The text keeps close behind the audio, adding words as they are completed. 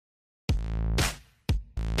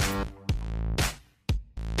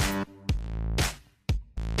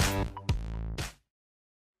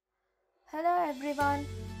Hello everyone,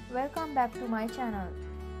 welcome back to my channel.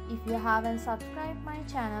 If you haven't subscribed my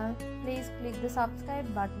channel, please click the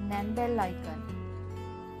subscribe button and bell icon.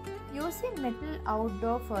 Using metal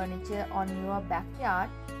outdoor furniture on your backyard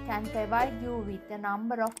can provide you with a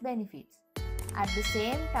number of benefits. At the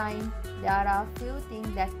same time, there are few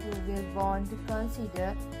things that you will want to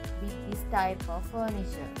consider with this type of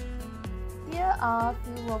furniture. Here are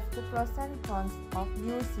few of the pros and cons of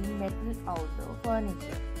using metal outdoor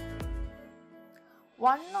furniture.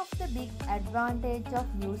 One of the big advantages of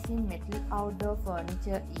using metal outdoor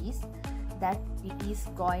furniture is that it is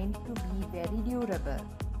going to be very durable.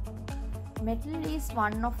 Metal is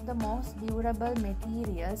one of the most durable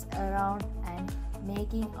materials around, and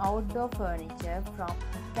making outdoor furniture from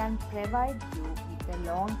it can provide you with a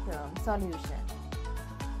long-term solution.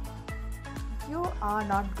 You are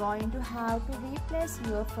not going to have to replace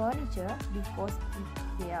your furniture because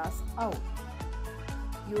it wears out.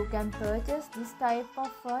 You can purchase this type of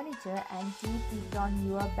furniture and keep it on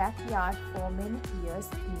your backyard for many years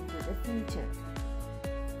into the future.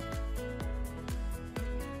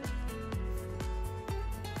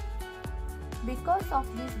 Because of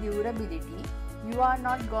this durability, you are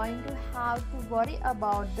not going to have to worry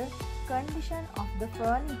about the condition of the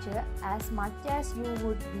furniture as much as you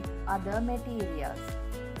would with other materials.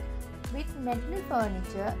 With metal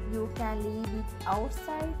furniture, you can leave it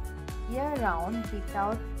outside year-round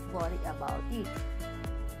without worry about it.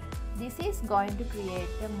 This is going to create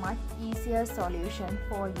a much easier solution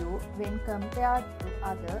for you when compared to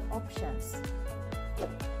other options.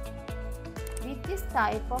 With this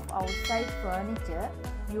type of outside furniture,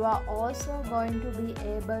 you are also going to be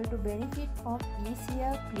able to benefit from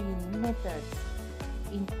easier cleaning methods.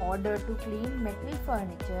 In order to clean metal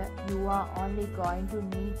furniture, you are only going to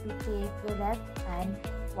need to take a rag and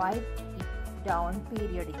wipe it down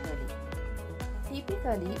periodically.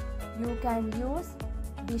 Typically, you can use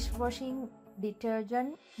dishwashing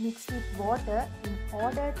detergent mixed with water in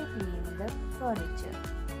order to clean the furniture.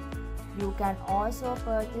 You can also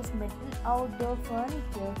purchase metal outdoor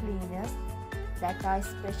furniture cleaners that are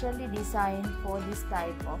specially designed for this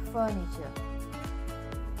type of furniture.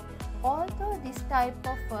 Although this type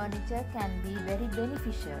of furniture can be very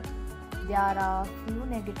beneficial, there are few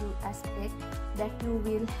negative aspects that you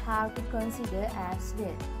will have to consider as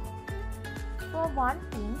well. For one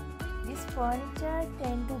thing, this furniture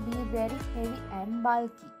tends to be very heavy and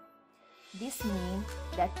bulky. This means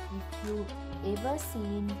that if you ever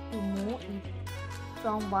seen to move it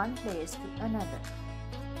from one place to another,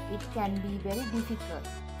 it can be very difficult.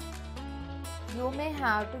 You may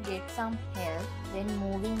have to get some help when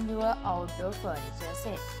moving your outdoor furniture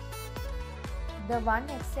set. The one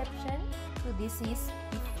exception to this is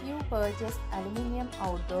if you purchase aluminium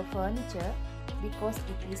outdoor furniture, because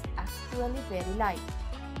it is actually very light.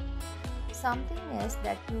 Something else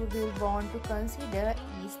that you will want to consider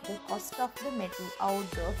is the cost of the metal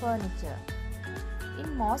outdoor furniture.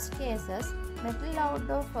 In most cases, metal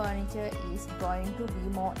outdoor furniture is going to be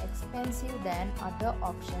more expensive than other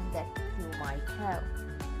options that you might have.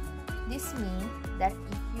 This means that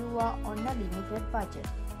if you are on a limited budget,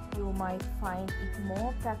 you might find it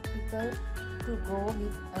more practical to go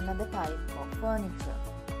with another type of furniture.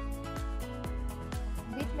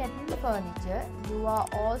 With metal furniture, you are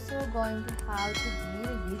also going to have to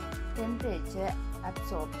deal with temperature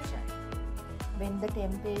absorption. When the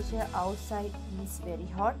temperature outside is very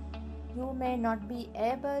hot, you may not be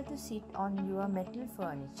able to sit on your metal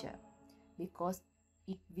furniture because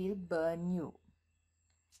it will burn you.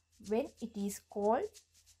 When it is cold,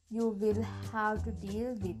 you will have to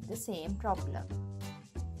deal with the same problem.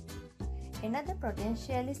 Another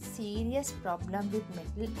potentially serious problem with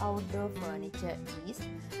metal outdoor furniture is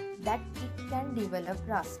that it can develop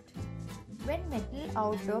rust. When metal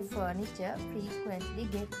outdoor furniture frequently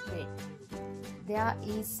gets wet, there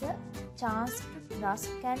is a chance that rust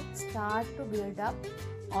can start to build up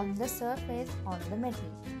on the surface on the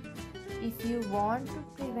metal. If you want to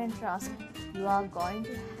prevent rust, you are going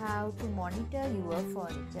to have to monitor your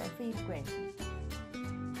furniture frequently.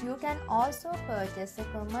 You can also purchase a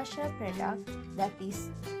commercial product that is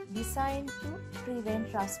designed to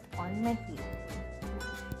prevent rust on metal.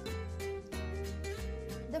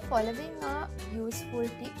 The following are useful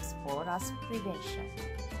tips for rust prevention.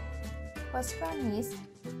 First one is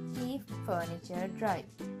keep furniture dry.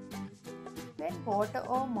 When water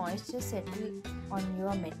or moisture settles on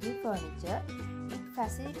your metal furniture, it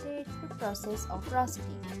facilitates the process of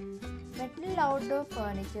rusting. Metal outdoor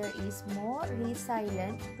furniture is more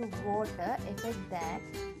resilient to water effect than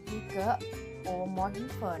wicker or modern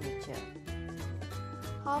furniture.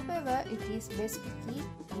 However, it is best to keep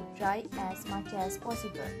it dry as much as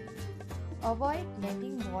possible. Avoid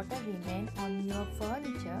letting water remain on your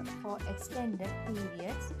furniture for extended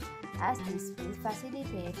periods, as this will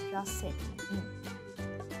facilitate rust setting in.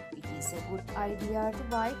 It is a good idea to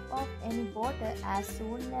wipe off any water as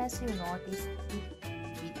soon as you notice it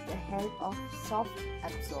with the help of soft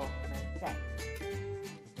absorbent rag.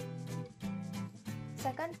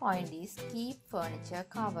 Second point is keep furniture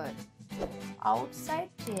covered. Outside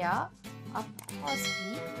chair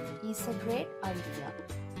upholstery is a great idea.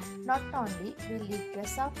 Not only will it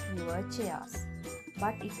dress up your chairs,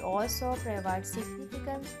 but it also provides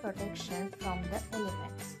significant protection from the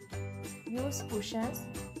elements. Use cushions,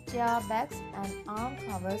 chair backs and arm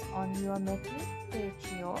covers on your metal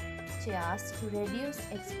patio chairs to reduce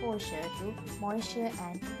exposure to moisture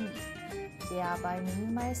and heat, thereby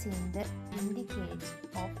minimizing the indicates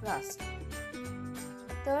of rust.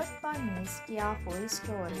 Third one is careful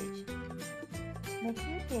storage.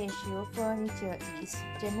 Metal patio furniture is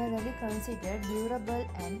generally considered durable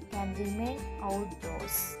and can remain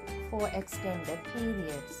outdoors for extended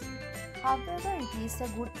periods. However, it is a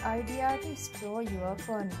good idea to store your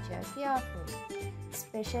furniture carefully,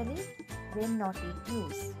 especially when not in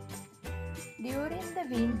use. During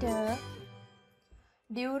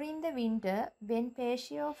the winter, when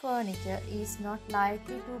patio furniture is not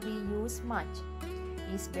likely to be used much,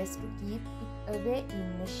 it is best to keep it away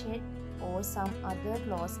in the shed or some other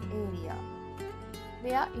closed area,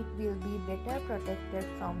 where it will be better protected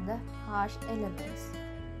from the harsh elements.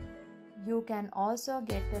 You can also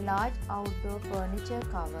get a large outdoor furniture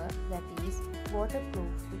cover that is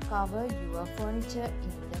waterproof to cover your furniture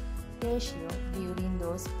in the patio during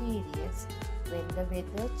those periods when the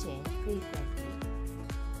weather changes frequently.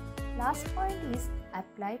 Last point is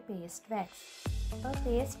apply paste wax. A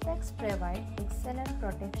paste wax provides excellent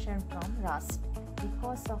protection from rust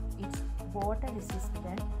because of its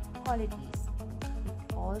water-resistant qualities.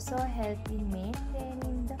 It also helps in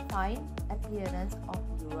maintaining the fine appearance of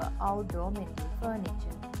your outdoor metal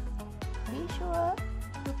furniture. Be sure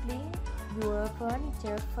to clean your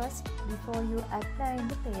furniture first before you apply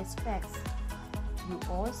the paste wax. You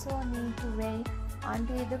also need to wait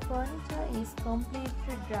until the furniture is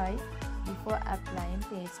completely dry before applying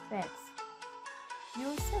paste wax.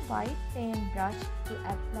 Use a white paintbrush to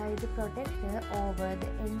apply the protector over the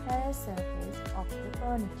entire surface of the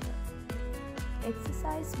furniture.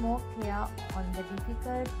 Exercise more care on the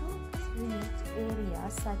difficult to reach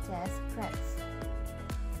areas such as cracks.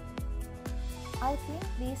 I think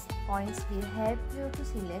these points will help you to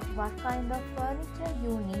select what kind of furniture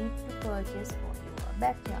you need to purchase for your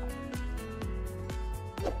backyard.